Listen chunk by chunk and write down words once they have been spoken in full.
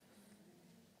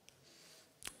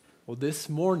Well, this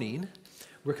morning,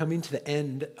 we're coming to the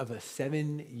end of a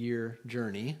 7-year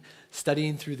journey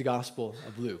studying through the Gospel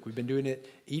of Luke. We've been doing it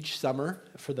each summer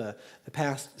for the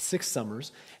past 6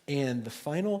 summers, and the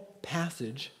final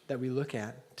passage that we look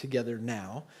at together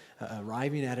now,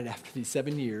 arriving at it after these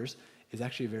 7 years, is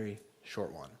actually a very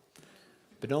short one.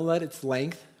 But don't let its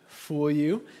length fool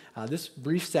you. This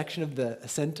brief section of the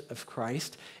ascent of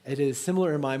Christ, it is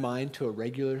similar in my mind to a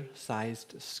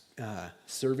regular-sized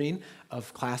serving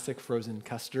of classic frozen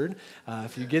custard.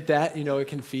 If you get that, you know it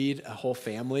can feed a whole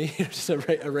family, just a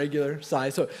regular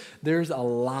size. So there's a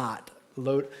lot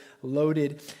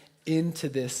loaded into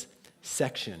this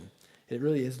section. It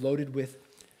really is loaded with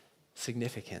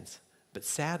significance. But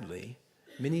sadly,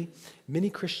 many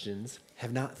Christians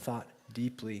have not thought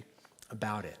deeply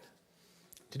about it.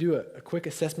 To do a quick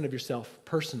assessment of yourself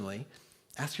personally,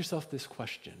 ask yourself this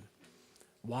question: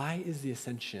 why is the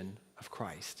ascension of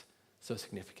Christ so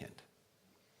significant?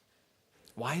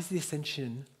 Why is the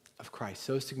ascension of Christ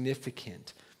so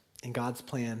significant in God's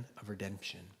plan of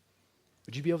redemption?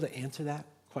 Would you be able to answer that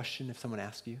question if someone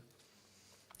asked you?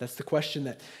 That's the question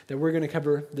that we're going to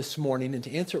cover this morning. And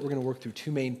to answer it, we're going to work through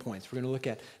 2 main points. We're going to look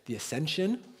at the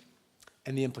ascension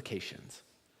and the implications.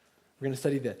 We're going to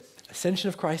study the ascension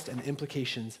of Christ and the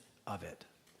implications of it.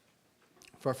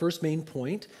 For our first main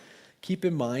point, keep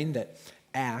in mind that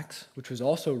Acts, which was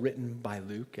also written by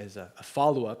Luke as a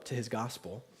follow-up to his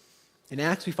gospel, in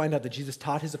Acts we find out that Jesus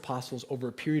taught his apostles over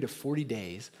a period of 40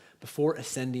 days before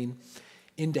ascending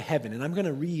into heaven. And I'm going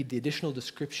to read the additional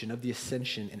description of the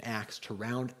ascension in Acts to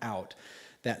round out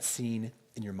that scene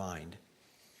in your mind.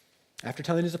 After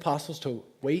telling his apostles to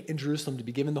wait in Jerusalem to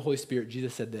be given the Holy Spirit,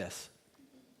 Jesus said this: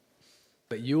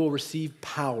 "But you will receive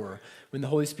power when the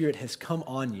Holy Spirit has come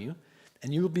on you,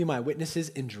 and you will be my witnesses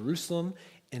in Jerusalem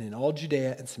and in all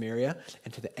Judea and Samaria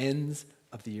and to the ends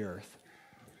of the earth."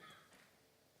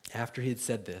 After he had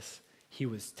said this, he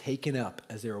was taken up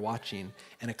as they were watching,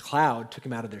 and a cloud took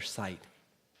him out of their sight.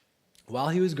 While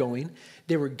he was going,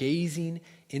 they were gazing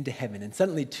into heaven, and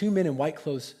suddenly 2 men in white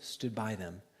clothes stood by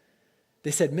them.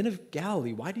 They said, "Men of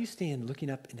Galilee, why do you stand looking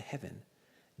up into heaven?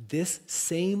 This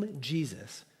same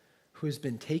Jesus who has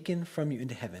been taken from you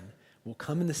into heaven will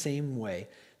come in the same way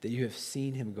that you have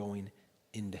seen him going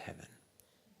into heaven."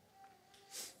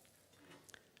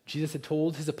 Jesus had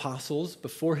told his apostles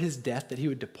before his death that he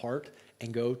would depart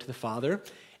and go to the Father,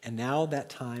 and now that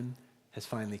time has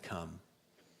finally come.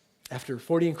 After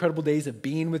 40 incredible days of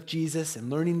being with Jesus and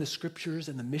learning the scriptures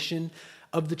and the mission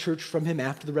of the church from him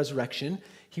after the resurrection,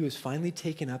 he was finally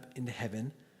taken up into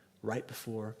heaven right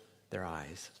before their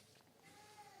eyes.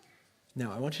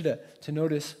 Now, I want you to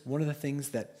notice one of the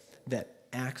things that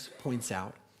Acts points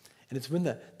out, and it's when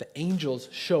the angels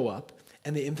show up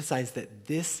and they emphasize that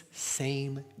this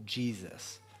same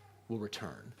Jesus will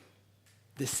return.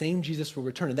 This same Jesus will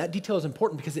return. And that detail is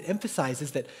important because it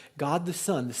emphasizes that God the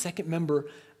Son, the second member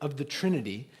of the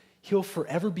Trinity, he'll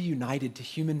forever be united to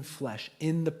human flesh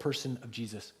in the person of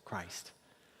Jesus Christ.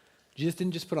 Jesus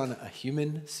didn't just put on a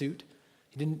human suit.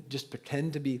 He didn't just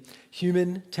pretend to be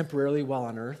human temporarily while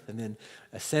on earth and then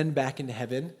ascend back into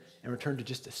heaven and return to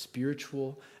just a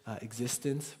spiritual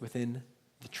existence within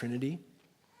the Trinity.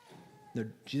 No,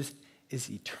 Jesus is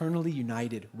eternally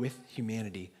united with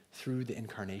humanity through the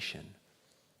incarnation.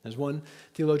 As one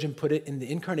theologian put it, in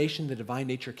the incarnation, the divine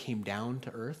nature came down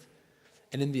to earth,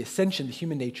 and in the ascension, the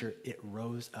human nature, it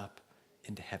rose up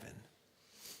into heaven.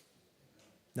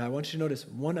 Now, I want you to notice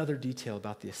one other detail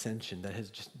about the ascension that has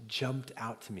just jumped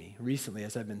out to me recently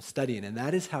as I've been studying, and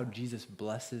that is how Jesus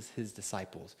blesses his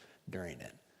disciples during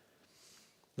it.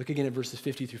 Look again at verses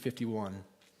 50 through 51.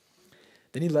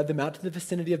 "Then he led them out to the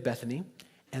vicinity of Bethany,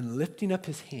 and lifting up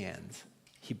his hands,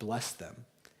 he blessed them.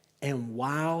 And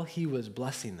while he was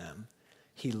blessing them,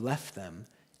 he left them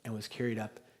and was carried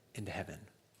up into heaven."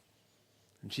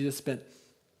 And Jesus spent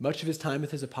much of his time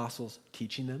with his apostles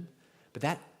teaching them, but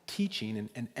that teaching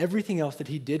and everything else that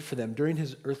he did for them during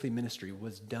his earthly ministry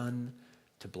was done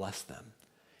to bless them.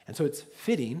 And so it's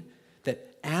fitting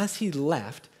that as he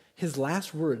left, his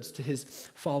last words to his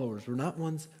followers were not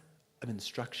ones of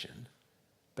instruction,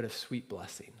 but of sweet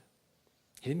blessing.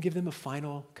 He didn't give them a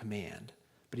final command,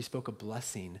 but he spoke a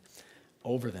blessing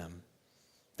over them.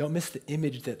 Don't miss the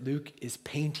image that Luke is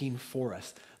painting for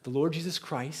us. The Lord Jesus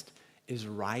Christ is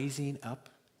rising up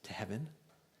to heaven,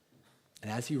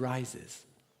 and as he rises,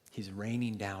 he's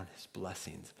raining down his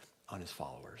blessings on his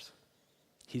followers.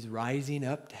 He's rising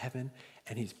up to heaven,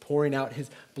 and he's pouring out his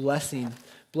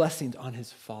blessings on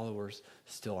his followers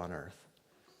still on earth.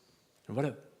 And what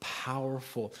a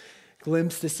powerful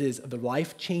glimpse this is of the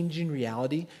life-changing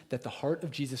reality that the heart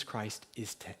of Jesus Christ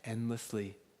is to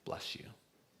endlessly bless you.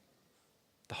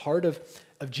 The heart of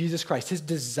Jesus Christ, his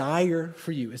desire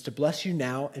for you is to bless you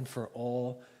now and for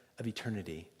all of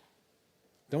eternity.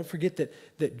 Don't forget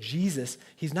that Jesus,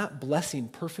 he's not blessing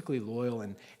perfectly loyal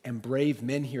and brave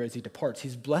men here as he departs.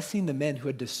 He's blessing the men who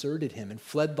had deserted him and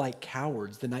fled like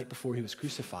cowards the night before he was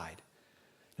crucified.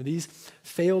 Now, these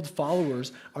failed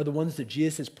followers are the ones that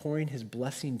Jesus is pouring his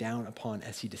blessing down upon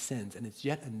as he descends. And it's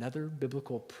yet another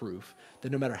biblical proof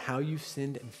that no matter how you've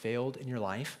sinned and failed in your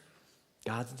life,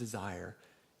 God's desire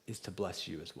is to bless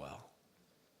you as well.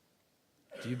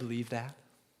 Do you believe that?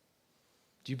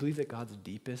 Do you believe that God's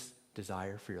deepest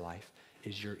desire for your life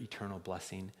is your eternal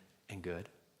blessing and good?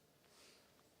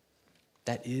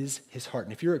 That is his heart.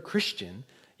 And if you're a Christian,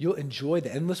 you'll enjoy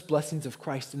the endless blessings of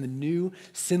Christ in the new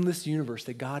sinless universe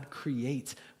that God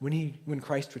creates when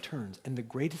Christ returns. And the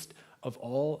greatest of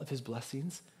all of his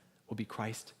blessings will be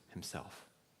Christ himself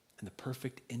and the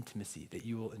perfect intimacy that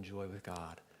you will enjoy with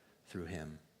God through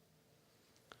him.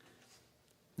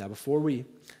 Now, before we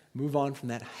move on from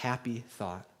that happy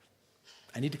thought,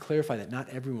 I need to clarify that not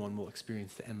everyone will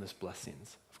experience the endless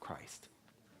blessings of Christ.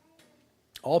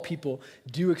 All people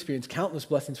do experience countless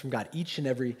blessings from God each and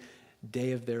every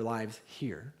day of their lives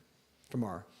here, from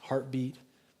our heartbeat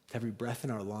to every breath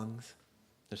in our lungs.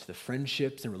 There's the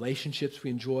friendships and relationships we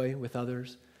enjoy with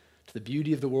others, to the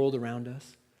beauty of the world around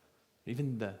us,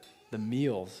 even the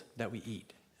meals that we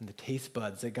eat and the taste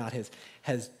buds that God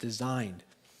has designed.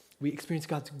 We experience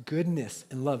God's goodness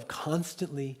and love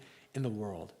constantly in the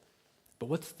world. But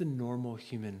what's the normal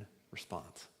human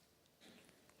response?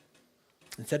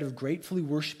 Instead of gratefully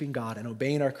worshiping God and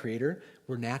obeying our Creator,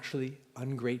 we're naturally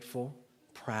ungrateful,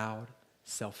 proud,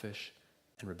 selfish,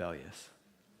 and rebellious.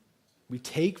 We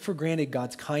take for granted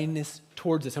God's kindness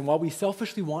towards us, and while we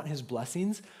selfishly want his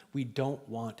blessings, we don't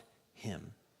want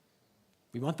him.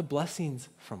 We want the blessings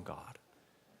from God,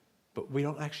 but we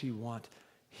don't actually want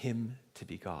him to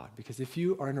be God. Because if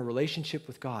you are in a relationship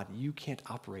with God, you can't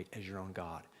operate as your own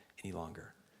God any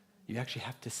longer. You actually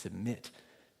have to submit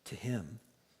to him.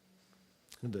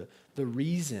 The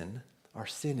reason our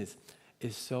sin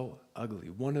is so ugly,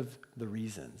 one of the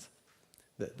reasons,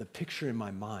 the picture in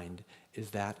my mind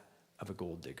is that of a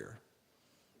gold digger.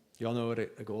 You all know what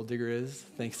a gold digger is,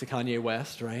 thanks to Kanye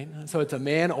West, right? So it's a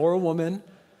man or a woman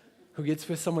who gets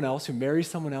with someone else, who marries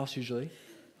someone else usually,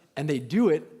 and they do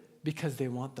it because they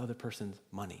want the other person's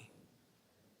money.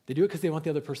 They do it because they want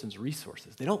the other person's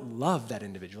resources. They don't love that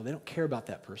individual. They don't care about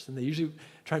that person. They usually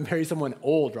try and marry someone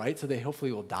old, right? So they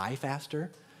hopefully will die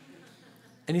faster.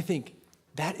 And you think,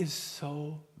 that is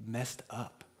so messed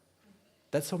up.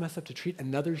 That's so messed up to treat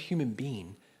another human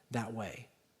being that way.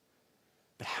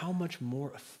 But how much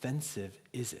more offensive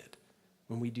is it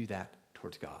when we do that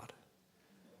towards God?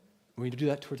 When we do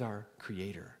that towards our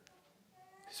Creator,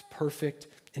 who's perfect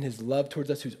in his love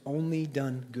towards us, who's only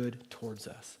done good towards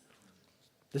us.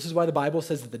 This is why the Bible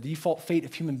says that the default fate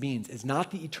of human beings is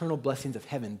not the eternal blessings of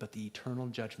heaven, but the eternal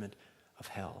judgment of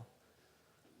hell.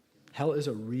 Hell is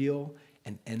a real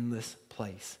and endless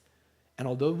place. And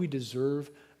although we deserve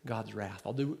God's wrath,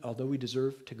 although we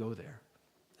deserve to go there,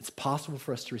 it's possible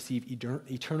for us to receive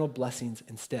eternal blessings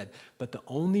instead. But the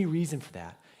only reason for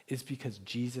that is because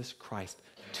Jesus Christ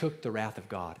took the wrath of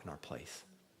God in our place.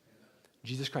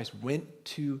 Jesus Christ went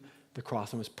to the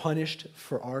cross and was punished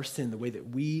for our sin the way that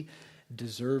we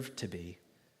deserve to be.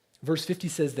 Verse 50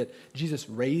 says that Jesus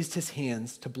raised his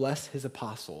hands to bless his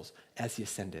apostles as he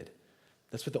ascended.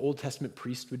 That's what the Old Testament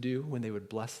priest would do when they would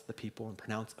bless the people and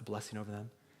pronounce a blessing over them.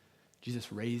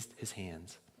 Jesus raised his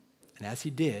hands. And as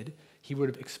he did, he would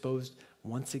have exposed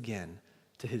once again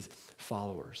to his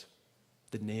followers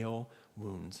the nail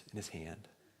wounds in his hand,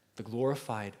 the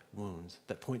glorified wounds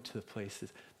that point to the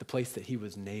place that he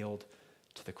was nailed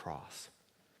to the cross.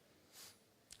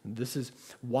 This is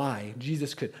why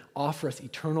Jesus could offer us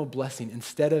eternal blessing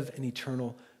instead of an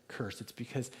eternal curse. It's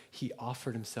because he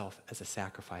offered himself as a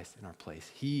sacrifice in our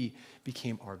place. He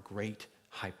became our great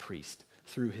high priest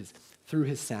through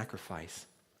his sacrifice.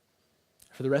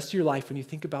 For the rest of your life, when you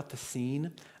think about the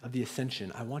scene of the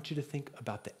ascension, I want you to think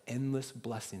about the endless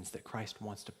blessings that Christ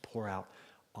wants to pour out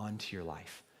onto your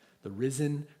life. The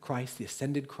risen Christ, the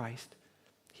ascended Christ,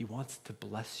 he wants to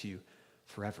bless you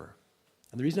forever.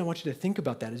 And the reason I want you to think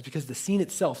about that is because the scene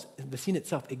itself,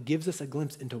 it gives us a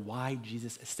glimpse into why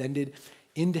Jesus ascended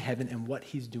into heaven and what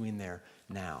he's doing there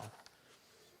now.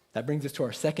 That brings us to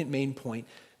our second main point,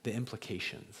 the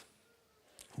implications.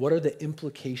 What are the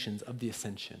implications of the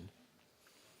ascension?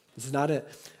 This is not a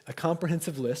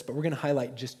comprehensive list, but we're going to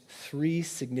highlight just 3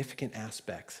 significant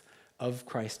aspects of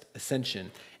Christ's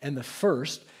ascension. And the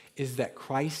first is that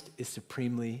Christ is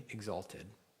supremely exalted.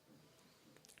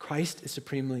 Christ is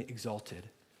supremely exalted.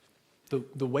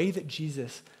 The way that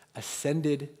Jesus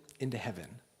ascended into heaven,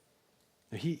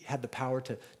 he had the power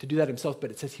to do that himself,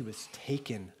 but it says he was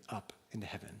taken up into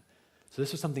heaven. So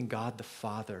this was something God the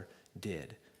Father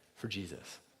did for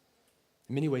Jesus.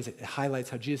 In many ways, it highlights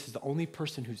how Jesus is the only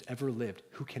person who's ever lived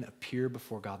who can appear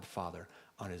before God the Father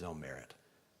on his own merit.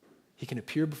 He can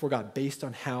appear before God based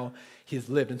on how he has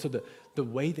lived. And so the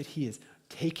way that he is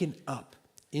taken up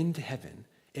into heaven,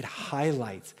 it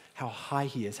highlights how high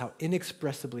he is, how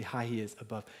inexpressibly high he is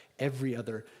above every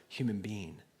other human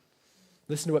being.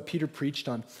 Listen to what Peter preached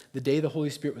on the day the Holy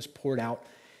Spirit was poured out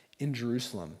in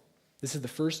Jerusalem. This is the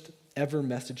first ever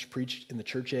message preached in the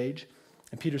church age.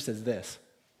 And Peter says this: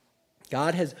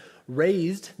 God has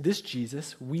raised this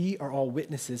Jesus. We are all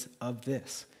witnesses of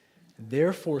this.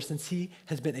 Therefore, since he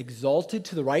has been exalted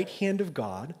to the right hand of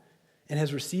God and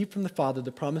has received from the Father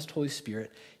the promised Holy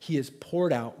Spirit, he has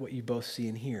poured out what you both see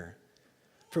and hear.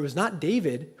 For it was not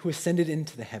David who ascended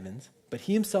into the heavens, but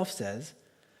he himself says,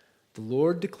 "The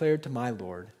Lord declared to my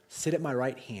Lord, sit at my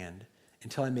right hand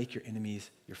until I make your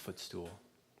enemies your footstool."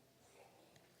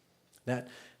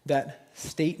 That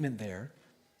statement there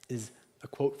is a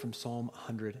quote from Psalm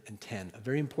 110, a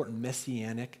very important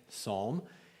messianic psalm.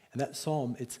 And that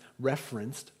psalm, it's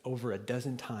referenced over a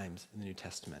dozen times in the New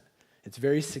Testament. It's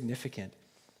very significant.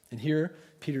 And here,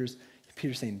 Peter's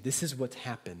saying, this is what's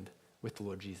happened with the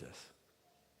Lord Jesus.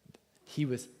 He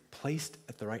was placed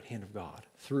at the right hand of God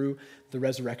through the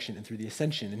resurrection and through the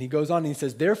ascension. And he goes on and he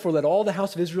says, therefore, let all the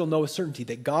house of Israel know with certainty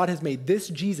that God has made this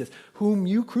Jesus, whom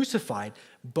you crucified,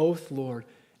 both Lord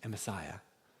and Messiah.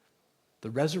 The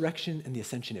resurrection and the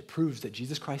ascension, it proves that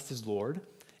Jesus Christ is Lord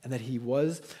and that he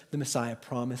was the Messiah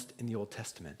promised in the Old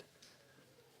Testament.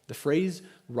 The phrase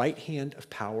right hand of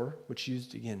power, which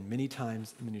used again many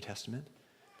times in the New Testament,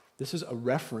 this is a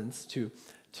reference to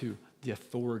the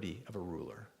authority of a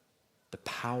ruler, the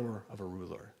power of a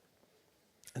ruler.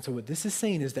 And so what this is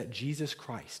saying is that Jesus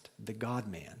Christ, the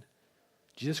God-man,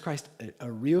 Jesus Christ,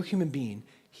 a real human being,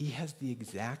 he has the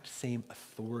exact same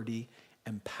authority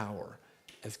and power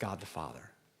as God the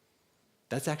Father.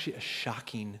 That's actually a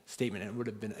shocking statement, and it would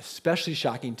have been especially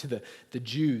shocking to the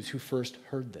Jews who first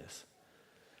heard this.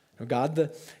 Now, God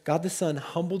the Son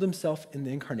humbled himself in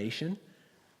the incarnation,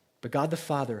 but God the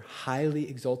Father highly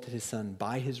exalted his Son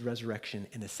by his resurrection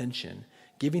and ascension,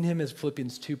 giving him, as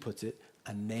Philippians 2 puts it,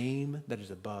 a name that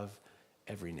is above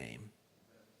every name.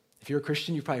 If you're a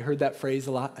Christian, you've probably heard that phrase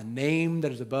a lot, a name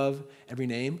that is above every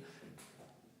name.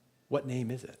 What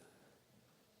name is it?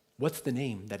 What's the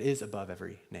name that is above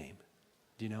every name?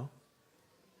 Do you know?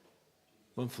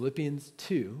 Well, in Philippians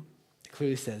 2, it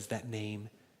clearly says that name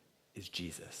is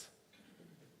Jesus.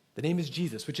 The name is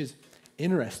Jesus, which is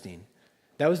interesting.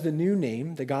 That was the new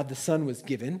name that God the Son was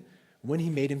given when he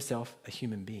made himself a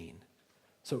human being.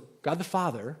 So God the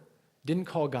Father didn't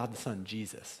call God the Son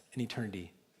Jesus in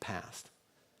eternity past.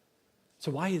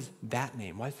 So why is that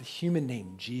name? Why is the human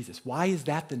name Jesus? Why is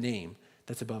that the name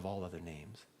that's above all other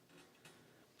names?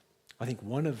 I think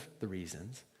one of the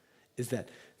reasons is that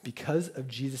because of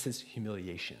Jesus'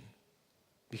 humiliation,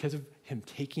 because of him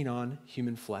taking on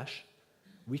human flesh,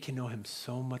 we can know him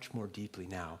so much more deeply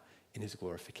now in his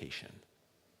glorification.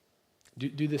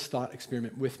 Do this thought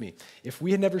experiment with me. If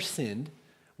we had never sinned,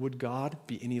 would God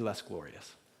be any less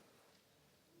glorious?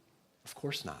 Of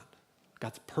course not.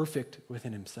 God's perfect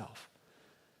within himself.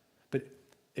 But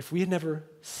if we had never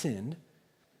sinned,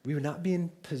 we would not be in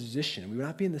position, we would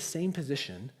not be in the same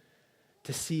position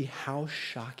to see how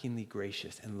shockingly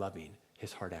gracious and loving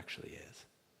his heart actually is.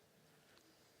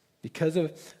 Because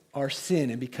of our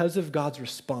sin and because of God's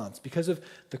response, because of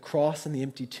the cross and the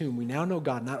empty tomb, we now know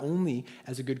God not only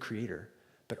as a good creator,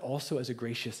 but also as a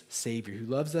gracious Savior who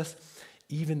loves us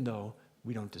even though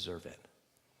we don't deserve it.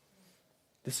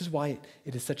 This is why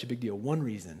it is such a big deal. One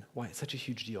reason why it's such a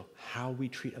huge deal, how we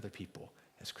treat other people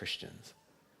as Christians.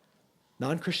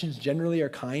 Non-Christians generally are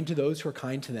kind to those who are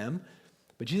kind to them,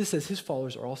 but Jesus says his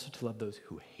followers are also to love those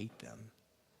who hate them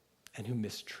and who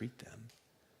mistreat them,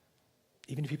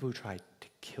 even people who try to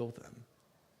kill them.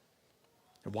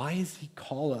 And why does he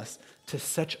call us to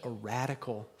such a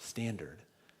radical standard?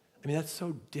 I mean, that's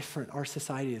so different. Our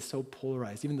society is so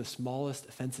polarized. Even the smallest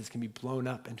offenses can be blown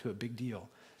up into a big deal.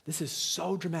 This is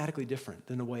so dramatically different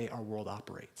than the way our world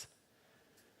operates.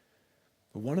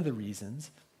 But one of the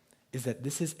reasons is that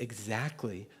this is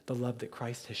exactly the love that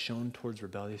Christ has shown towards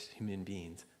rebellious human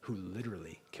beings who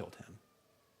literally killed him.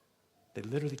 They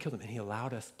literally killed him, and he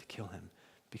allowed us to kill him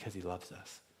because he loves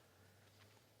us.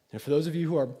 And for those of you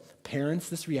who are parents,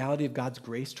 this reality of God's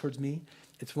grace towards me,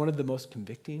 it's one of the most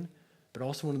convicting, but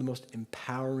also one of the most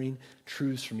empowering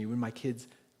truths for me when my kids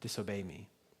disobey me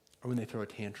or when they throw a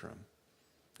tantrum.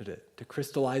 To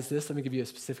crystallize this, let me give you a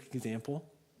specific example.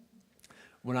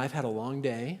 When I've had a long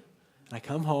day, and I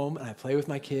come home and I play with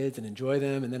my kids and enjoy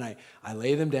them, and then I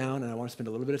lay them down and I want to spend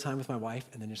a little bit of time with my wife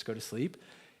and then just go to sleep,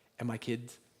 and my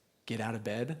kids get out of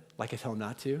bed like I tell them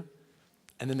not to,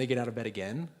 and then they get out of bed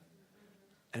again,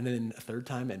 and then a third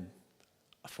time and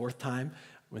a fourth time.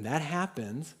 When that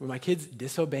happens, when my kids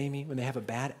disobey me, when they have a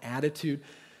bad attitude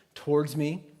towards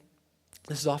me,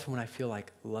 this is often when I feel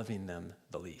like loving them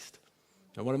the least.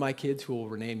 Now, one of my kids, who will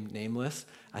remain nameless,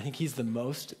 I think he's the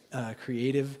most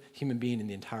creative human being in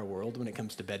the entire world when it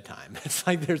comes to bedtime. It's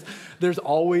like there's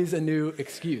always a new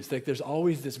excuse. Like there's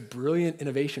always this brilliant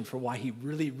innovation for why he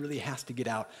really, really has to get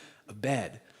out of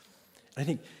bed. And I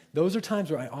think those are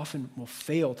times where I often will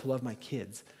fail to love my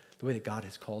kids the way that God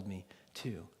has called me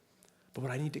to. But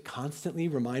what I need to constantly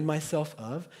remind myself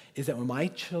of is that when my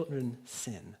children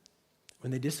sin,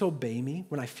 when they disobey me,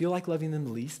 when I feel like loving them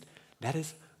the least, that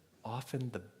is often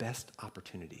the best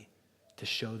opportunity to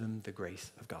show them the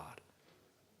grace of God.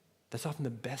 That's often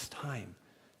the best time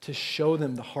to show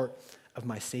them the heart of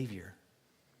my Savior.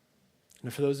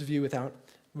 And for those of you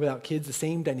without kids, the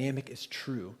same dynamic is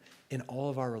true in all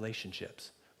of our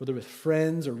relationships, whether with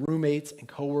friends or roommates and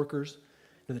coworkers.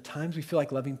 And the times we feel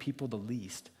like loving people the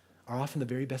least are often the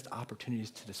very best opportunities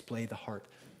to display the heart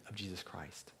of Jesus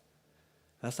Christ.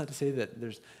 That's not to say that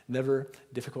there's never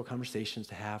difficult conversations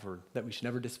to have or that we should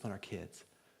never discipline our kids,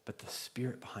 but the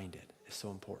spirit behind it is so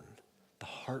important. The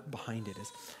heart behind it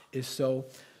is so,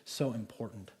 so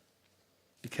important.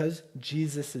 Because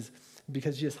Jesus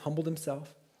humbled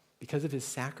himself, because of his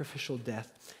sacrificial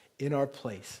death in our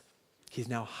place, he's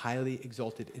now highly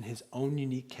exalted in his own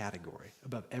unique category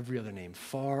above every other name,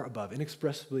 far above,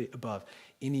 inexpressibly above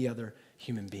any other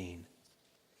human being.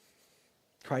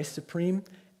 Christ's supreme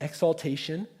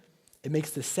exaltation, it makes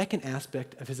the second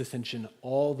aspect of his ascension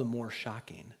all the more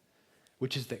shocking,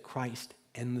 which is that Christ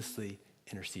endlessly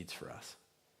intercedes for us.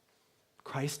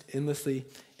 Christ endlessly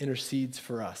intercedes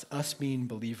for us being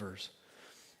believers.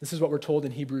 This is what we're told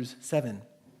in Hebrews 7.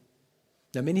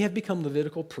 Now, many have become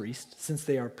Levitical priests since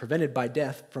they are prevented by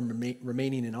death from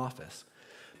remaining in office.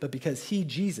 But because he,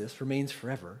 Jesus, remains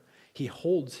forever, he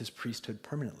holds his priesthood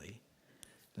permanently.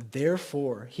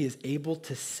 Therefore, he is able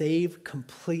to save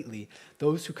completely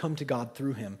those who come to God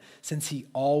through him, since he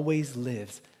always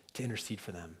lives to intercede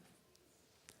for them.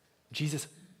 Jesus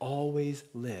always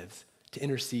lives to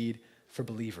intercede for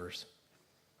believers.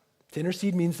 To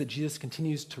intercede means that Jesus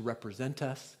continues to represent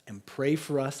us and pray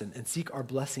for us and seek our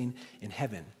blessing in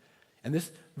heaven. And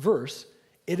this verse,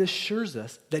 it assures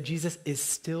us that Jesus is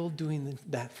still doing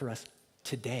that for us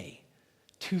today,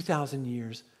 2,000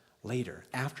 years later,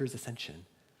 after his ascension.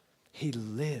 He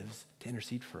lives to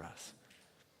intercede for us.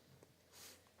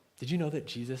 Did you know that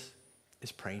Jesus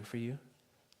is praying for you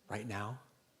right now?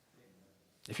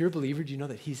 If you're a believer, do you know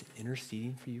that he's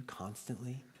interceding for you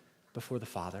constantly before the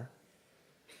Father?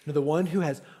 You know, the one who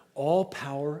has all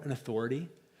power and authority,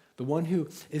 the one who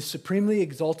is supremely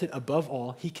exalted above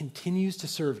all, he continues to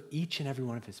serve each and every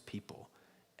one of his people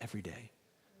every day.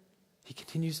 He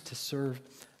continues to serve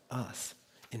us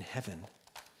in heaven.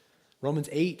 Romans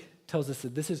 8 tells us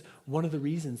that this is one of the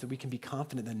reasons that we can be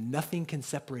confident that nothing can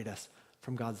separate us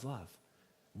from God's love.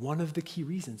 One of the key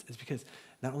reasons is because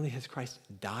not only has Christ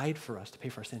died for us to pay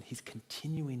for our sin, he's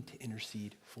continuing to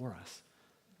intercede for us.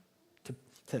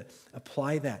 To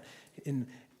apply that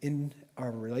in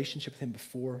our relationship with him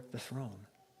before the throne.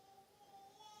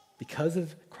 Because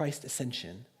of Christ's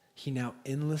ascension, he now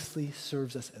endlessly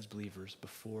serves us as believers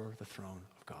before the throne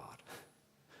of God.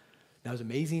 Now, as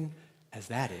amazing as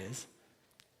that is,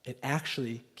 it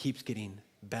actually keeps getting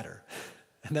better.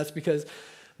 And that's because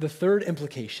the third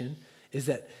implication is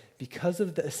that because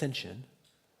of the ascension,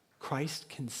 Christ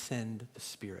can send the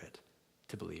Spirit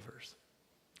to believers.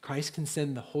 Christ can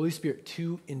send the Holy Spirit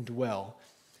to indwell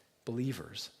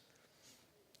believers.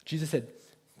 Jesus had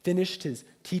finished his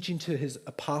teaching to his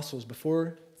apostles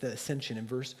before the ascension in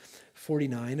verse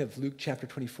 49 of Luke chapter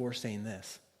 24, saying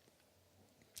this,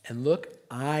 "And look,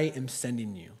 I am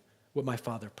sending you what my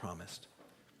Father promised.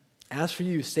 As for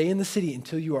you, stay in the city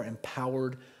until you are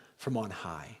empowered from on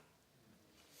high."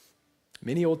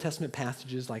 Many Old Testament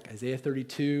passages like Isaiah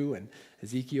 32 and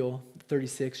Ezekiel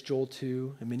 36, Joel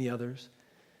 2, and many others,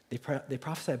 they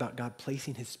prophesy about God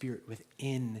placing his Spirit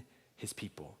within his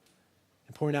people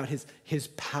and pouring out his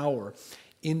power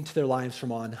into their lives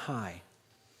from on high.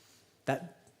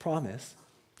 That promise,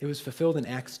 it was fulfilled in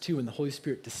Acts 2 when the Holy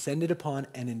Spirit descended upon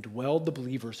and indwelled the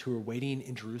believers who were waiting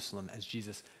in Jerusalem as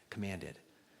Jesus commanded.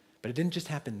 But it didn't just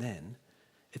happen then.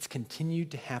 It's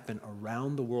continued to happen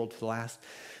around the world for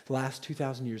the last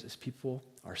 2,000 years as people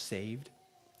are saved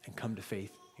and come to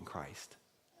faith in Christ.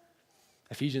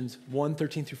 Ephesians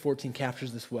 1:13 through 14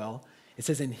 captures this well. It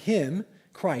says, in him,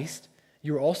 Christ,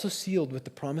 you were also sealed with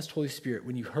the promised Holy Spirit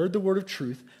when you heard the word of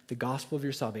truth, the gospel of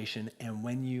your salvation, and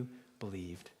when you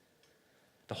believed.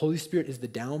 The Holy Spirit is the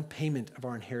down payment of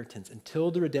our inheritance until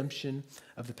the redemption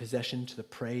of the possession to the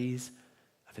praise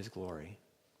of his glory.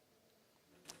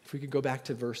 If we could go back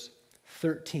to verse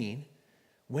 13,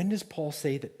 when does Paul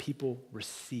say that people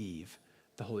receive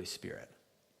the Holy Spirit?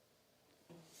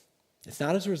 It's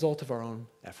not as a result of our own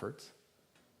efforts.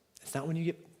 It's not when you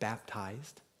get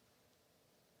baptized.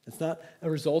 It's not a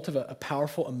result of a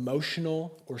powerful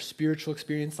emotional or spiritual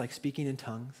experience like speaking in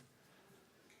tongues.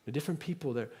 The different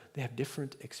people, they have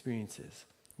different experiences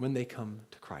when they come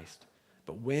to Christ.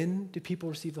 But when do people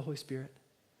receive the Holy Spirit?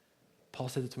 Paul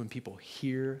says it's when people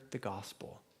hear the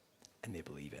gospel and they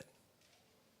believe it.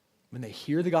 When they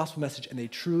hear the gospel message and they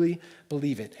truly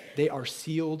believe it, they are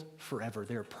sealed forever.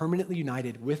 They are permanently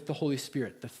united with the Holy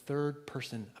Spirit, the third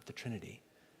person of the Trinity.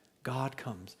 God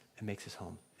comes and makes his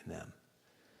home in them.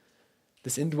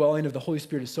 This indwelling of the Holy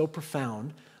Spirit is so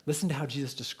profound. Listen to how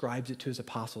Jesus describes it to his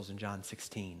apostles in John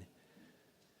 16.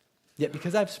 Yet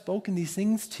because I've spoken these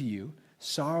things to you,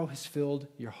 sorrow has filled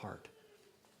your heart.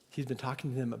 He's been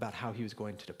talking to them about how he was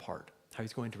going to depart, how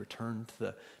he's going to return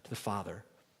to the Father.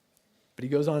 But he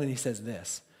goes on and he says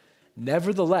this,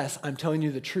 nevertheless, I'm telling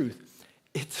you the truth.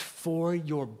 It's for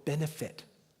your benefit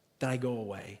that I go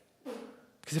away.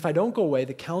 Because if I don't go away,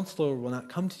 the counselor will not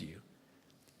come to you.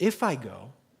 If I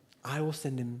go, I will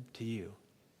send him to you.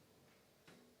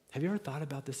 Have you ever thought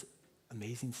about this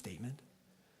amazing statement?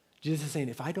 Jesus is saying,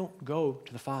 if I don't go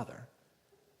to the Father,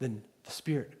 then the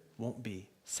Spirit won't be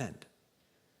sent.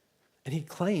 And he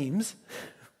claims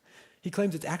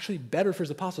it's actually better for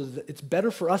his apostles, it's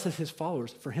better for us as his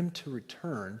followers, for him to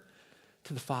return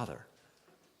to the Father.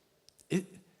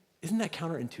 Isn't that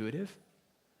counterintuitive?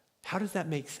 How does that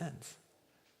make sense?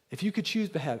 If you could choose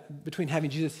between having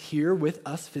Jesus here with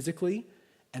us physically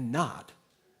and not,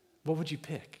 what would you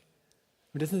pick?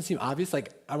 I mean, doesn't it seem obvious?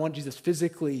 Like, I want Jesus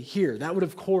physically here. That would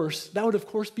of course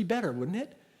be better, wouldn't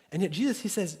it? And yet Jesus, he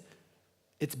says,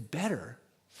 it's better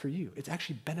for you. It's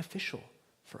actually beneficial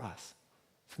for us,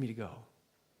 for me to go.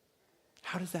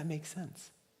 How does that make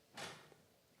sense?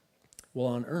 Well,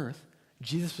 on earth,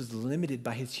 Jesus was limited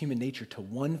by his human nature to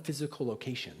one physical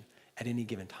location at any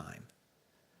given time.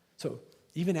 So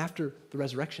even after the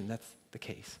resurrection, that's the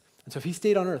case. And so if he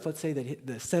stayed on earth, let's say that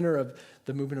the center of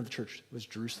the movement of the church was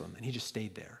Jerusalem, and he just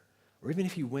stayed there. Or even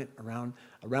if he went around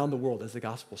the world as the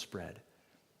gospel spread.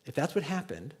 If that's what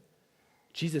happened,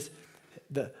 Jesus,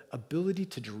 the ability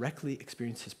to directly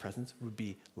experience his presence would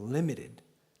be limited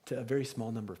to a very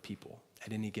small number of people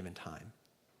at any given time.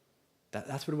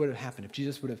 That's what would have happened if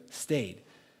Jesus would have stayed.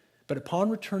 But upon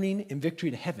returning in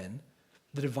victory to heaven,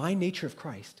 the divine nature of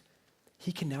Christ,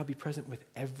 he can now be present with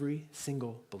every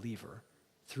single believer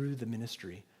through the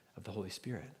ministry of the Holy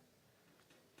Spirit.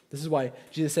 This is why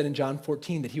Jesus said in John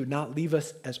 14 that he would not leave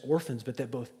us as orphans, but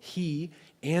that both he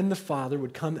and the Father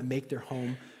would come and make their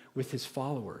home with his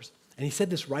followers. And he said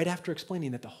this right after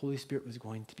explaining that the Holy Spirit was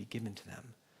going to be given to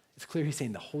them. It's clear he's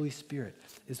saying the Holy Spirit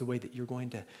is the way that you're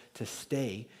going to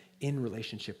stay in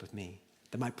relationship with me,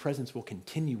 that my presence will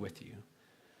continue with you.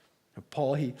 Now,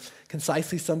 Paul, he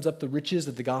concisely sums up the riches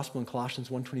of the gospel in Colossians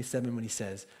 1:27 when he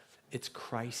says, it's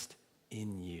Christ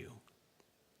in you,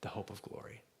 the hope of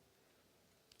glory.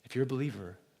 If you're a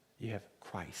believer, you have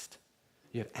Christ.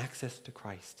 You have access to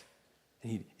Christ.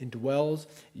 And he indwells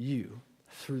you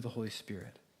through the Holy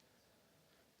Spirit.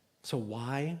 So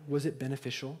why was it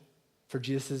beneficial for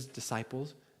Jesus'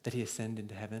 disciples that he ascend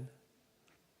into heaven?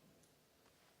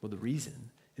 Well, the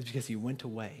reason is because he went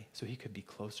away so he could be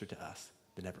closer to us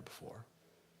than ever before.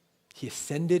 He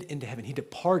ascended into heaven. He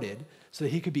departed so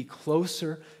that he could be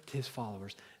closer to his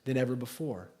followers than ever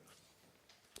before.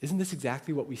 Isn't this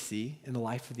exactly what we see in the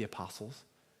life of the apostles?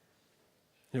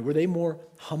 Were they more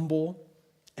humble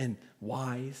and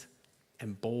wise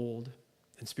and bold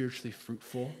and spiritually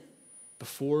fruitful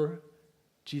before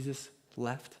Jesus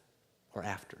left or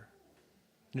after?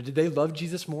 Did they love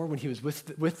Jesus more when he was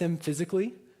with them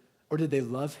physically? Or did they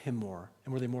love him more?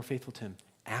 And were they more faithful to him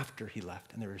after he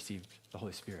left and they received the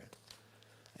Holy Spirit?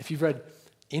 If you've read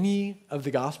any of the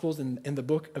Gospels in the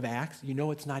book of Acts, you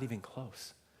know it's not even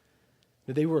close.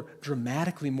 They were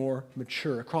dramatically more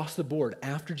mature across the board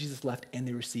after Jesus left and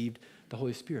they received the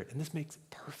Holy Spirit. And this makes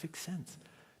perfect sense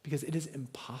because it is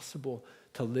impossible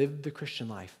to live the Christian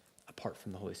life apart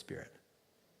from the Holy Spirit.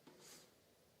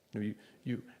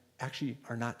 You actually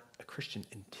are not a Christian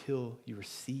until you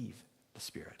receive the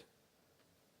Spirit.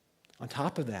 On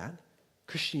top of that,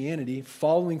 Christianity,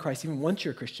 following Christ, even once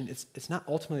you're a Christian, it's not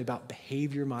ultimately about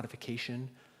behavior modification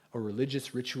or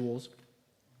religious rituals.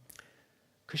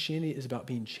 Christianity is about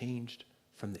being changed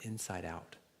from the inside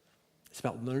out. It's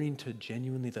about learning to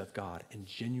genuinely love God and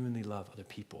genuinely love other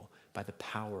people by the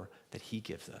power that he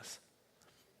gives us.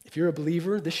 If you're a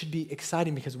believer, this should be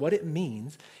exciting because what it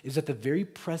means is that the very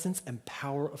presence and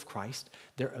power of Christ,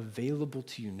 they're available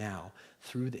to you now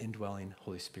through the indwelling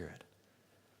Holy Spirit.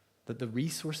 That the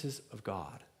resources of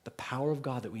God, the power of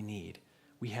God that we need,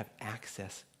 we have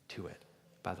access to it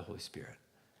by the Holy Spirit.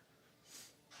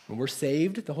 When we're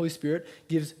saved, the Holy Spirit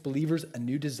gives believers a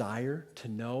new desire to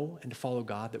know and to follow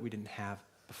God that we didn't have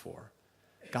before.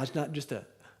 God's not just a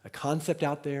concept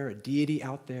out there, a deity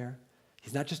out there.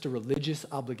 He's not just a religious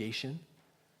obligation.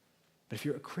 But if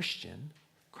you're a Christian,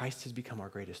 Christ has become our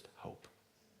greatest hope.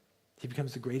 He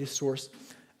becomes the greatest source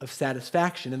of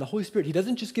satisfaction. And the Holy Spirit, he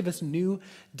doesn't just give us new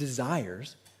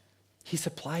desires. He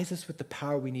supplies us with the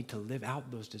power we need to live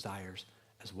out those desires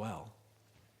as well.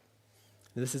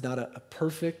 Now, this is not a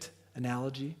perfect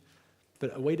analogy,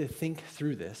 but a way to think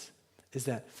through this is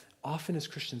that often as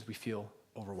Christians we feel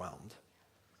overwhelmed.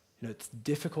 It's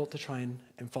difficult to try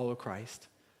and follow Christ.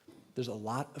 There's a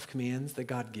lot of commands that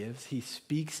God gives. He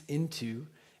speaks into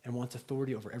and wants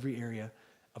authority over every area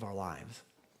of our lives.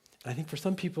 And I think for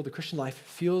some people, the Christian life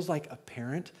feels like a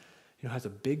parent, has a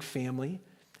big family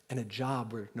and a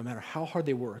job where no matter how hard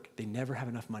they work, they never have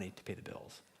enough money to pay the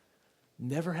bills.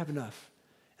 Never have enough.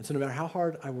 And so no matter how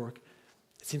hard I work,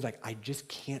 it seems like I just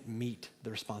can't meet the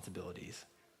responsibilities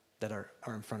that are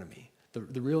in front of me.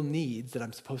 The real needs that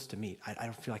I'm supposed to meet. I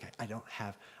don't feel like I don't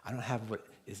have what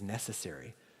is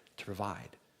necessary to provide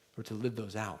or to live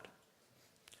those out.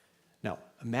 Now,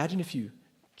 imagine if you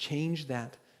change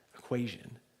that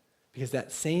equation, because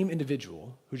that same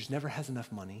individual who just never has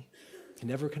enough money, can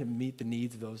never kind of meet the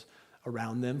needs of those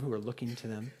around them who are looking to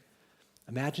them,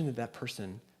 imagine that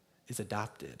person is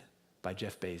adopted by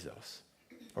Jeff Bezos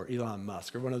or Elon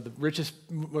Musk or one of the richest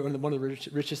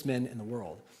men in the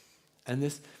world. And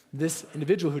this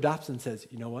individual who adopts them says,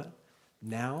 you know what?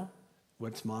 Now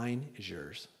what's mine is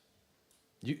yours.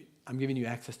 I'm giving you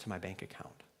access to my bank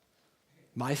account.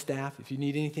 My staff, if you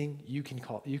need anything, you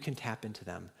can tap into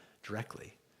them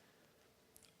directly.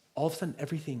 All of a sudden,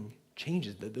 everything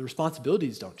changes. The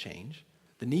responsibilities don't change.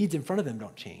 The needs in front of them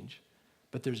don't change.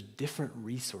 But there's different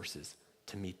resources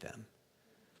to meet them.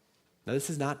 Now,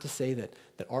 this is not to say that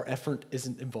our effort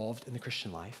isn't involved in the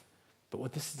Christian life. But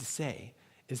what this is to say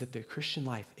is that the Christian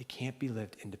life, it can't be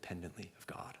lived independently of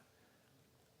God.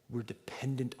 We're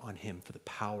dependent on him for the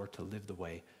power to live the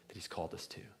way that he's called us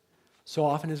to. So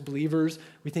often as believers,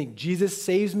 we think Jesus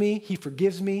saves me, he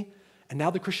forgives me, and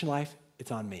now the Christian life,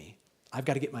 it's on me. I've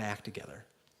got to get my act together.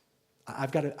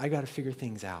 I've got to figure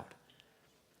things out.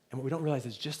 And what we don't realize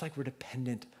is just like we're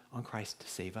dependent on Christ to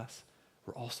save us,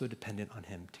 we're also dependent on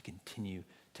him to continue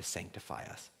to sanctify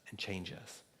us and change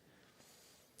us.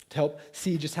 To help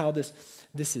see just how this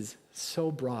is so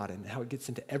broad and how it gets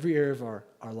into every area of our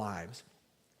lives,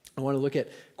 I want to look at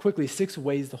quickly 6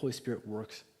 ways the Holy Spirit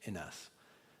works in us.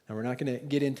 Now, we're not going to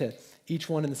get into each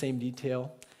one in the same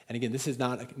detail. And again, this is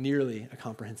not nearly a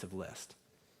comprehensive list.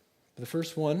 But the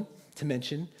first one to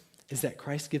mention is that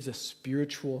Christ gives us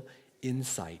spiritual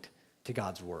insight to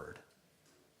God's word.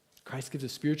 Christ gives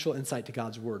us spiritual insight to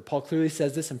God's word. Paul clearly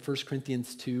says this in 1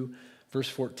 Corinthians 2, verse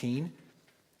 14.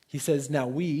 He says, now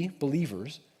we,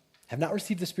 believers, have not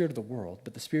received the spirit of the world,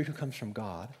 but the Spirit who comes from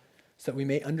God, so that we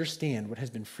may understand what has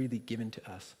been freely given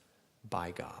to us by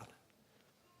God.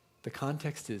 The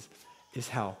context is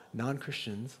how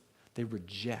non-Christians, they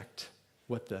reject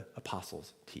what the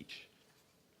apostles teach.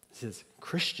 It says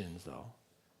Christians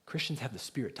have the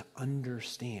Spirit to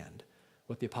understand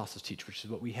what the apostles teach, which is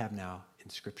what we have now in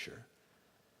Scripture.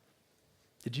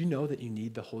 Did you know that you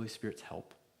need the Holy Spirit's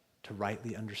help to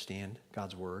rightly understand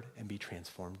God's word and be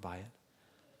transformed by it?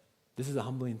 This is a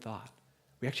humbling thought.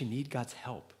 We actually need God's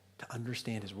help to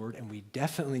understand his word, and we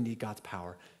definitely need God's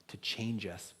power to change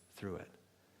us through it.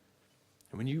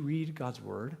 And when you read God's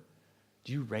word,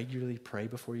 do you regularly pray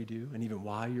before you do, and even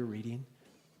while you're reading,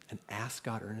 and ask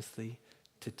God earnestly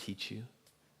to teach you,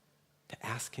 to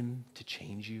ask him to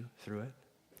change you through it,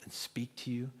 and speak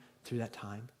to you through that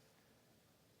time?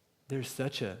 There's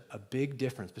such a big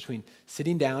difference between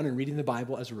sitting down and reading the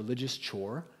Bible as a religious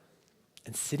chore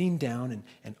and sitting down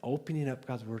and opening up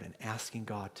God's word and asking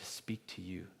God to speak to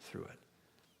you through it,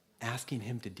 asking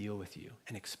him to deal with you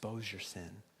and expose your sin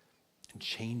and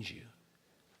change you.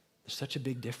 There's such a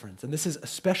big difference. And this is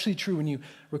especially true when you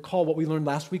recall what we learned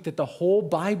last week, that the whole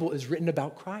Bible is written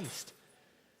about Christ.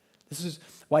 This is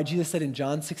why Jesus said in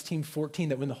John 16:14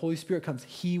 that when the Holy Spirit comes,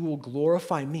 he will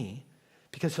glorify me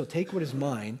because he'll take what is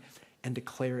mine and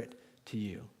declare it to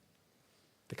you.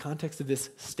 The context of this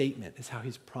statement is how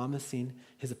he's promising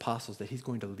his apostles that he's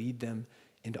going to lead them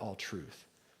into all truth.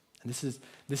 And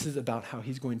this is about how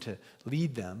he's going to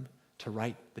lead them to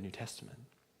write the New Testament,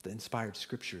 the inspired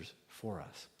scriptures for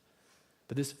us.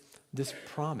 But this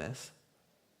promise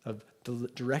of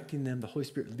directing them, the Holy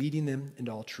Spirit leading them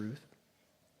into all truth,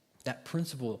 that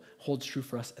principle holds true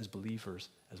for us as believers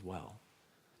as well.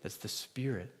 That's the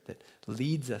Spirit that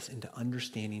leads us into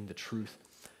understanding the truth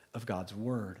of God's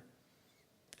word.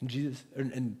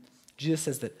 And Jesus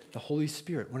says that the Holy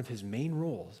Spirit, one of his main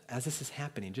roles as this is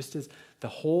happening, just as the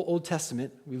whole Old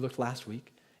Testament, we looked last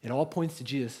week, it all points to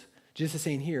Jesus. Jesus is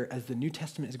saying here, as the New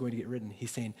Testament is going to get written, he's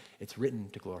saying it's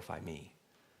written to glorify me.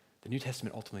 The New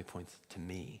Testament ultimately points to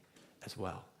me as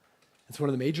well. And so one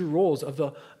of the major roles of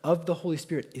the Holy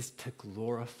Spirit is to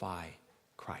glorify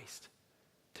Christ,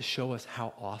 to show us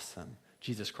how awesome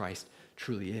Jesus Christ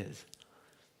truly is.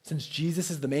 Since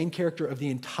Jesus is the main character of the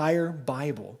entire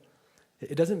Bible,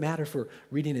 it doesn't matter if we're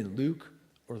reading in Luke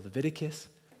or Leviticus,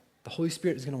 the Holy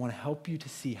Spirit is going to want to help you to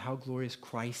see how glorious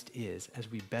Christ is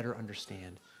as we better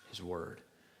understand his word.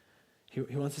 He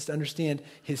wants us to understand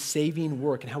his saving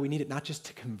work and how we need it not just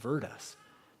to convert us,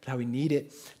 but how we need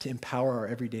it to empower our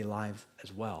everyday lives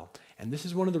as well. And this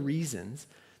is one of the reasons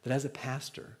that as a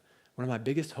pastor, one of my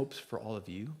biggest hopes for all of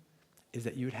you is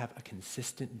that you would have a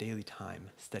consistent daily time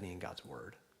studying God's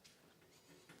word.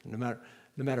 No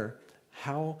matter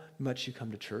how much you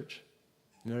come to church,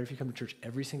 no matter if you come to church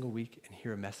every single week and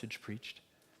hear a message preached,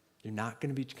 you're not going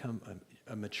to become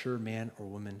a mature man or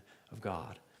woman of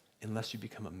God unless you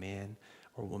become a man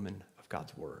or woman of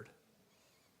God's word.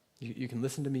 You can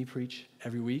listen to me preach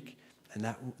every week,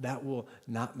 and that will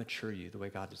not mature you the way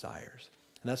God desires.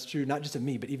 And that's true not just of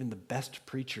me, but even the best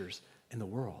preachers in the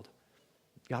world.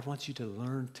 God wants you to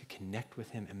learn to connect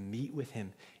with him and meet with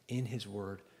him in his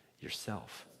word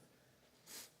yourself.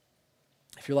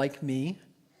 If you're like me,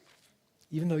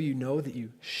 even though you know that you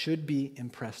should be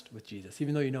impressed with Jesus,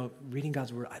 even though you know reading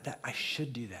God's word, I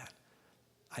should do that.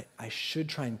 I should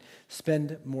try and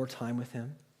spend more time with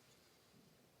him.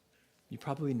 You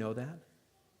probably know that.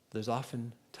 There's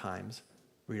often times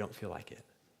where you don't feel like it.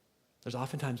 There's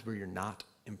often times where you're not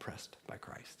impressed by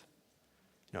Christ.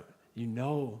 You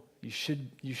know you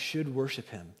should worship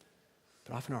him,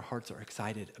 but often our hearts are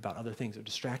excited about other things or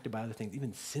distracted by other things,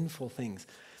 even sinful things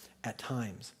at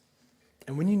times.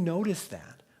 And when you notice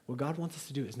that, what God wants us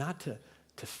to do is not to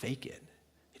fake it.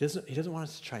 He doesn't want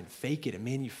us to try and fake it and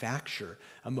manufacture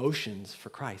emotions for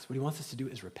Christ. What he wants us to do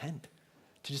is repent,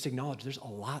 to just acknowledge there's a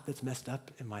lot that's messed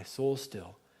up in my soul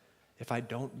still if I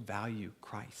don't value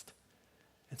Christ.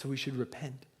 And so we should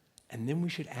repent, and then we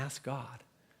should ask God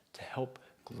to help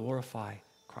glorify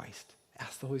Christ.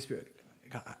 Ask the Holy Spirit,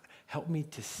 God, help me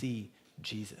to see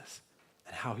Jesus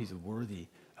and how he's worthy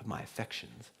of my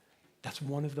affections. That's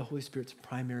one of the Holy Spirit's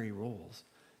primary roles,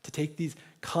 to take these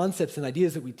concepts and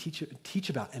ideas that we teach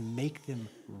about and make them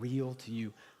real to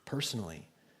you personally.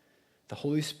 The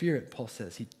Holy Spirit, Paul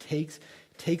says, he takes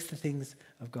the things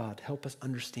of God to help us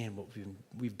understand what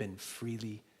we've been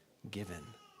freely given.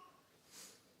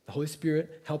 The Holy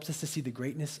Spirit helps us to see the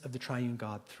greatness of the triune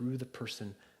God through the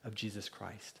person of Jesus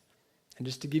Christ. And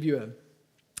just to give you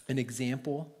an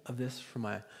example of this from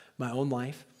my own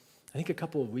life, I think a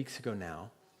couple of weeks ago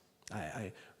now,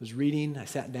 I was reading, I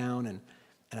sat down, and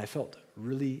I felt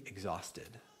really exhausted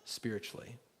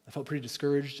spiritually. I felt pretty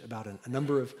discouraged about a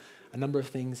number of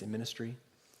things in ministry.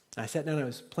 And I sat down and I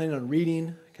was planning on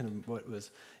reading kind of what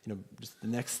was, just the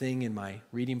next thing in my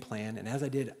reading plan. And as I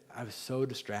did, I was so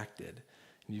distracted.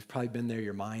 And you've probably been there,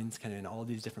 your mind's kind of in all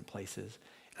these different places.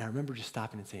 And I remember just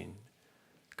stopping and saying,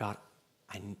 God,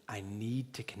 I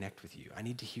need to connect with you. I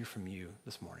need to hear from you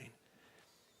this morning.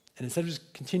 And instead of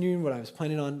just continuing what I was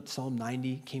planning on, Psalm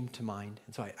 90 came to mind.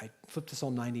 And so I flipped to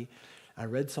Psalm 90, I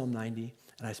read Psalm 90,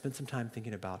 and I spent some time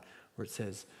thinking about where it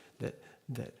says that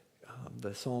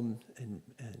the Psalm in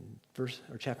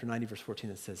chapter 90, verse 14,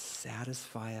 that says,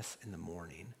 satisfy us in the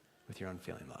morning with your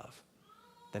unfailing love.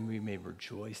 Then we may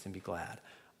rejoice and be glad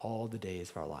all the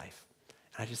days of our life.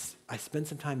 And I spent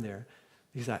some time there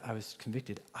because I was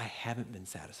convicted I haven't been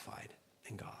satisfied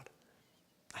in God.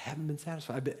 I haven't been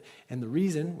satisfied. And the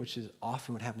reason, which is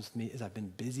often what happens with me, is I've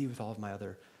been busy with all of my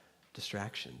other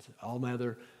distractions, all my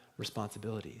other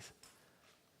responsibilities.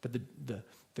 But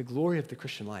the glory of the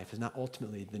Christian life is not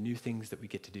ultimately the new things that we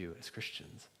get to do as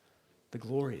Christians. The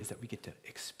glory is that we get to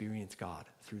experience God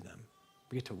through them.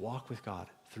 We get to walk with God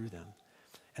through them.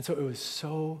 And so it was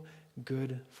so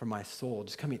good for my soul,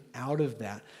 just coming out of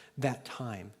that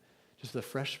time, just with a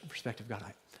fresh perspective, God,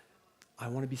 I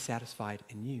want to be satisfied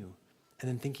in you. And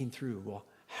then thinking through, well,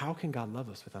 how can God love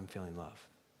us with unfailing love?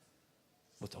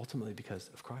 Well, it's ultimately because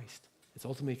of Christ. It's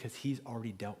ultimately because he's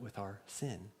already dealt with our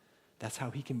sin. That's how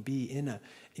he can be in an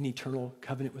eternal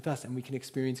covenant with us, and we can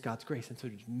experience God's grace. And so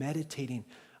just meditating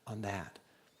on that,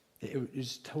 it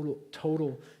was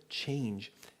total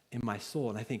change in my soul.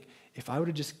 And I think if I would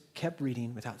have just kept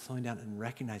reading without slowing down and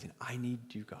recognizing I need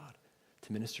you, God,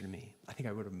 to minister to me, I think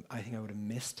I would have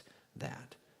missed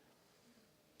that.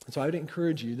 And so I would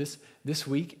encourage you this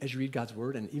week as you read God's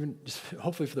word, and even just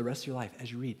hopefully for the rest of your life,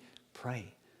 as you read,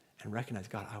 pray and recognize,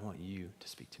 God, I want you to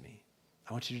speak to me.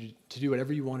 I want you to do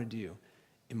whatever you want to do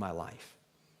in my life.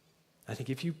 I think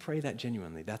if you pray that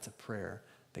genuinely, that's a prayer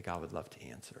that God would love to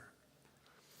answer.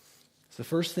 So the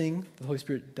first thing the Holy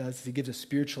Spirit does is he gives us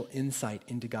spiritual insight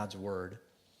into God's word.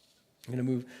 I'm going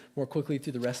to move more quickly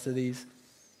through the rest of these.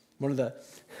 One of the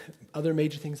other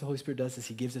major things the Holy Spirit does is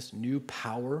he gives us new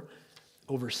power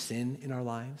over sin in our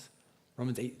lives.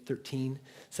 Romans 8:13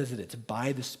 says that it's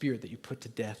by the Spirit that you put to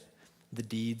death the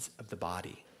deeds of the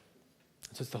body.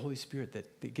 And so it's the Holy Spirit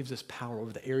that gives us power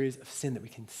over the areas of sin that we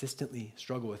consistently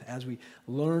struggle with as we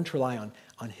learn to rely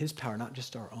on his power, not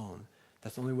just our own.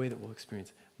 That's the only way that we'll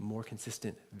experience more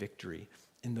consistent victory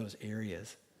in those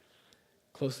areas.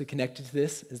 Closely connected to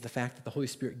this is the fact that the Holy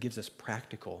Spirit gives us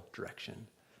practical direction.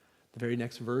 The very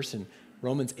next verse in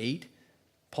Romans 8,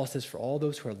 Paul says, for all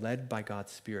those who are led by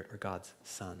God's Spirit are God's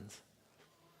sons.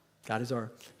 God is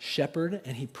our shepherd,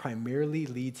 and he primarily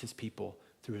leads his people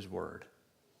through his word.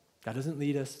 God doesn't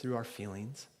lead us through our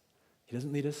feelings. He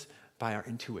doesn't lead us by our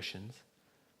intuitions.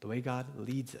 The way God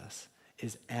leads us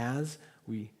is as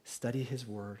we study his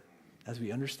word, as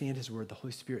we understand his word, the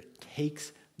Holy Spirit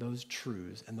takes those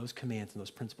truths and those commands and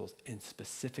those principles and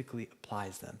specifically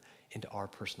applies them into our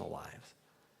personal lives,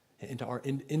 into our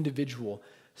individual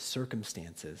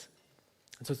circumstances.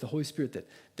 And so it's the Holy Spirit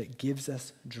that gives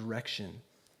us direction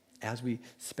as we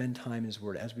spend time in his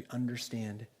word, as we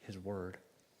understand his word.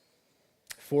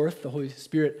 Fourth, the Holy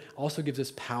Spirit also gives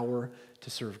us power to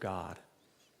serve God.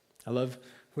 I love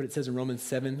what it says in Romans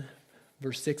 7,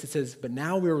 verse 6. It says, but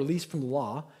now we are released from the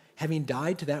law, having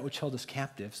died to that which held us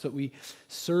captive, so that we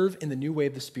serve in the new way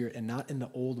of the Spirit and not in the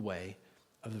old way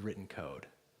of the written code.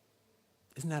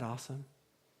 Isn't that awesome?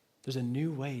 There's a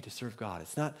new way to serve God.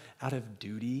 It's not out of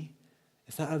duty.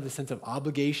 It's not out of the sense of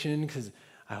obligation, because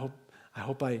I hope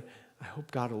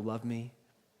God will love me.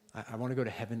 I want to go to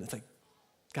heaven. It's like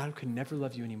God could never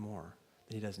love you any more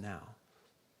than he does now.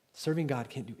 Serving God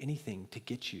can't do anything to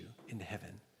get you into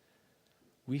heaven.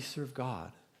 We serve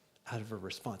God out of a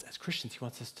response. As Christians, he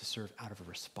wants us to serve out of a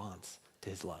response to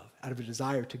his love, out of a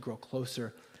desire to grow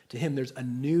closer to him. There's a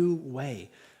new way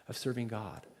of serving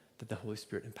God that the Holy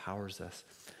Spirit empowers us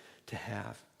to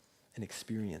have and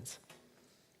experience.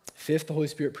 Fifth, the Holy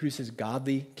Spirit produces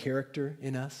godly character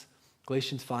in us.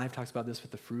 Galatians 5 talks about this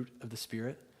with the fruit of the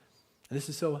Spirit. And this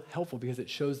is so helpful because it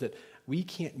shows that we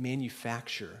can't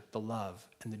manufacture the love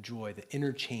and the joy, the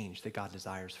inner change that God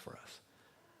desires for us.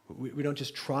 We don't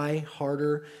just try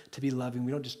harder to be loving.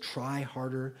 We don't just try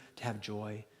harder to have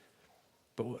joy.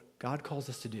 But what God calls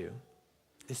us to do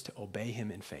is to obey him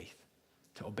in faith,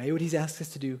 to obey what he's asked us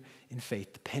to do in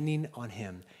faith, depending on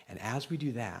him. And as we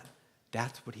do that,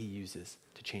 that's what he uses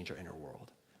to change our inner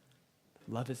world.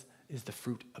 Love is the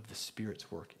fruit of the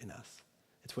Spirit's work in us.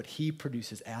 It's what he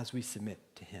produces as we submit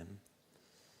to him.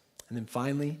 And then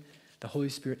finally, the Holy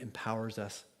Spirit empowers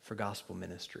us for gospel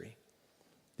ministry.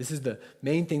 This is the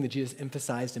main thing that Jesus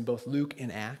emphasized in both Luke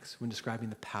and Acts when describing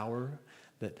the power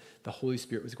that the Holy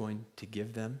Spirit was going to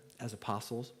give them as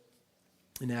apostles.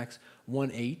 In Acts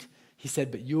 1:8, he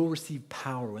said, but you will receive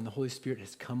power when the Holy Spirit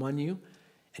has come on you,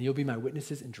 and you'll be my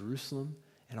witnesses in Jerusalem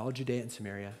and all Judea and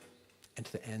Samaria and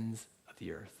to the ends of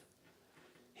the earth.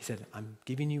 He said, I'm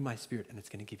giving you my Spirit, and it's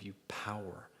going to give you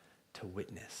power to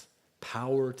witness,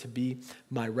 power to be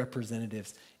my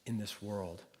representatives in this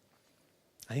world.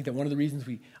 I think that one of the reasons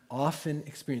we often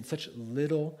experience such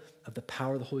little of the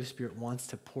power the Holy Spirit wants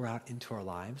to pour out into our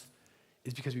lives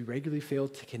is because we regularly fail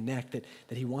to connect that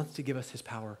he wants to give us his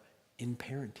power in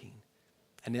parenting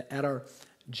and at our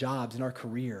jobs, in our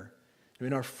career,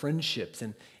 in our friendships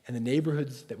and the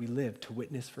neighborhoods that we live to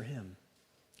witness for him.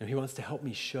 He wants to help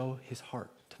me show his heart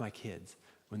to my kids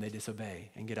when they disobey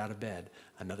and get out of bed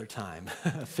another time,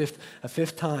 a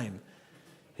fifth time.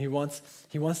 He wants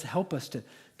to help us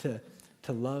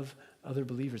to love other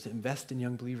believers, to invest in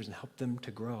young believers and help them to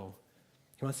grow.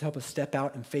 He wants to help us step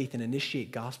out in faith and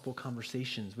initiate gospel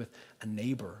conversations with a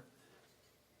neighbor.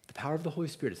 The power of the Holy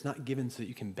Spirit, it's not given so that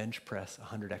you can bench press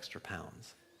 100 extra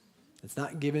pounds. It's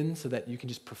not given so that you can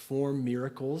just perform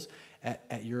miracles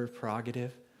at your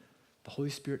prerogative. The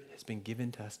Holy Spirit has been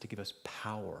given to us to give us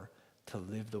power to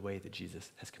live the way that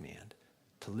Jesus has commanded.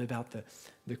 to live out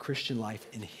the Christian life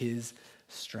in his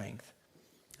strength.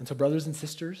 And so, brothers and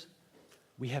sisters,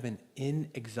 we have an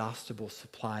inexhaustible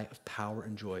supply of power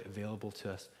and joy available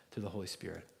to us through the Holy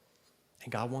Spirit.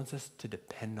 And God wants us to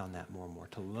depend on that more and more,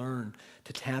 to learn,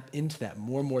 to tap into that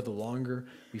more and more the longer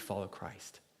we follow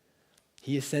Christ.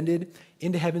 He ascended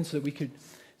into heaven so that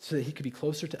he could be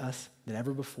closer to us than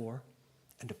ever before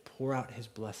and to pour out his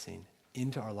blessing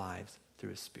into our lives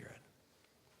through his Spirit.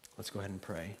 Let's go ahead and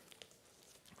pray.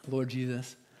 Lord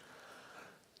Jesus,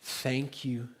 thank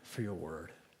you for your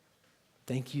word.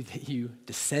 Thank you that you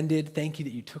descended. Thank you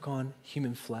that you took on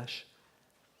human flesh.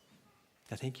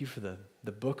 God, thank you for the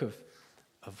book of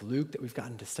Luke that we've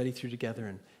gotten to study through together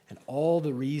and all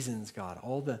the reasons, God,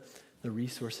 all the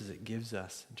resources it gives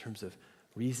us in terms of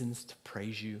reasons to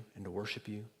praise you and to worship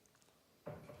you.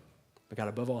 But God,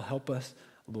 above all, help us,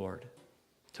 Lord,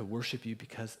 to worship you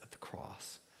because of the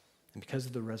cross and because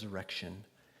of the resurrection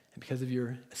and because of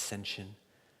your ascension.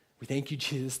 We thank you,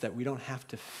 Jesus, that we don't have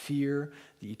to fear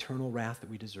the eternal wrath that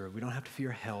we deserve. We don't have to fear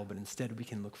hell, but instead we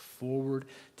can look forward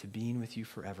to being with you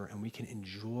forever, and we can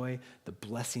enjoy the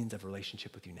blessings of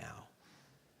relationship with you now.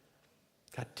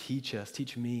 God, teach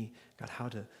me, God, how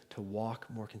to walk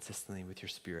more consistently with your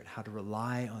Spirit, how to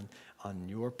rely on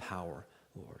your power,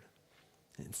 Lord,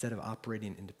 instead of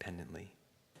operating independently.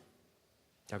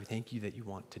 God, we thank you that you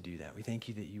want to do that. We thank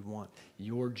you that you want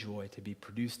your joy to be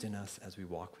produced in us as we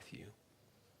walk with you.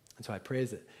 And so I pray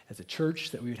as a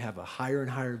church that we would have a higher and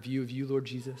higher view of you, Lord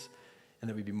Jesus, and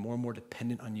that we'd be more and more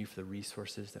dependent on you for the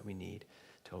resources that we need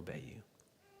to obey you.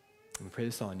 And we pray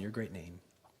this all in your great name.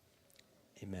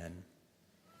 Amen.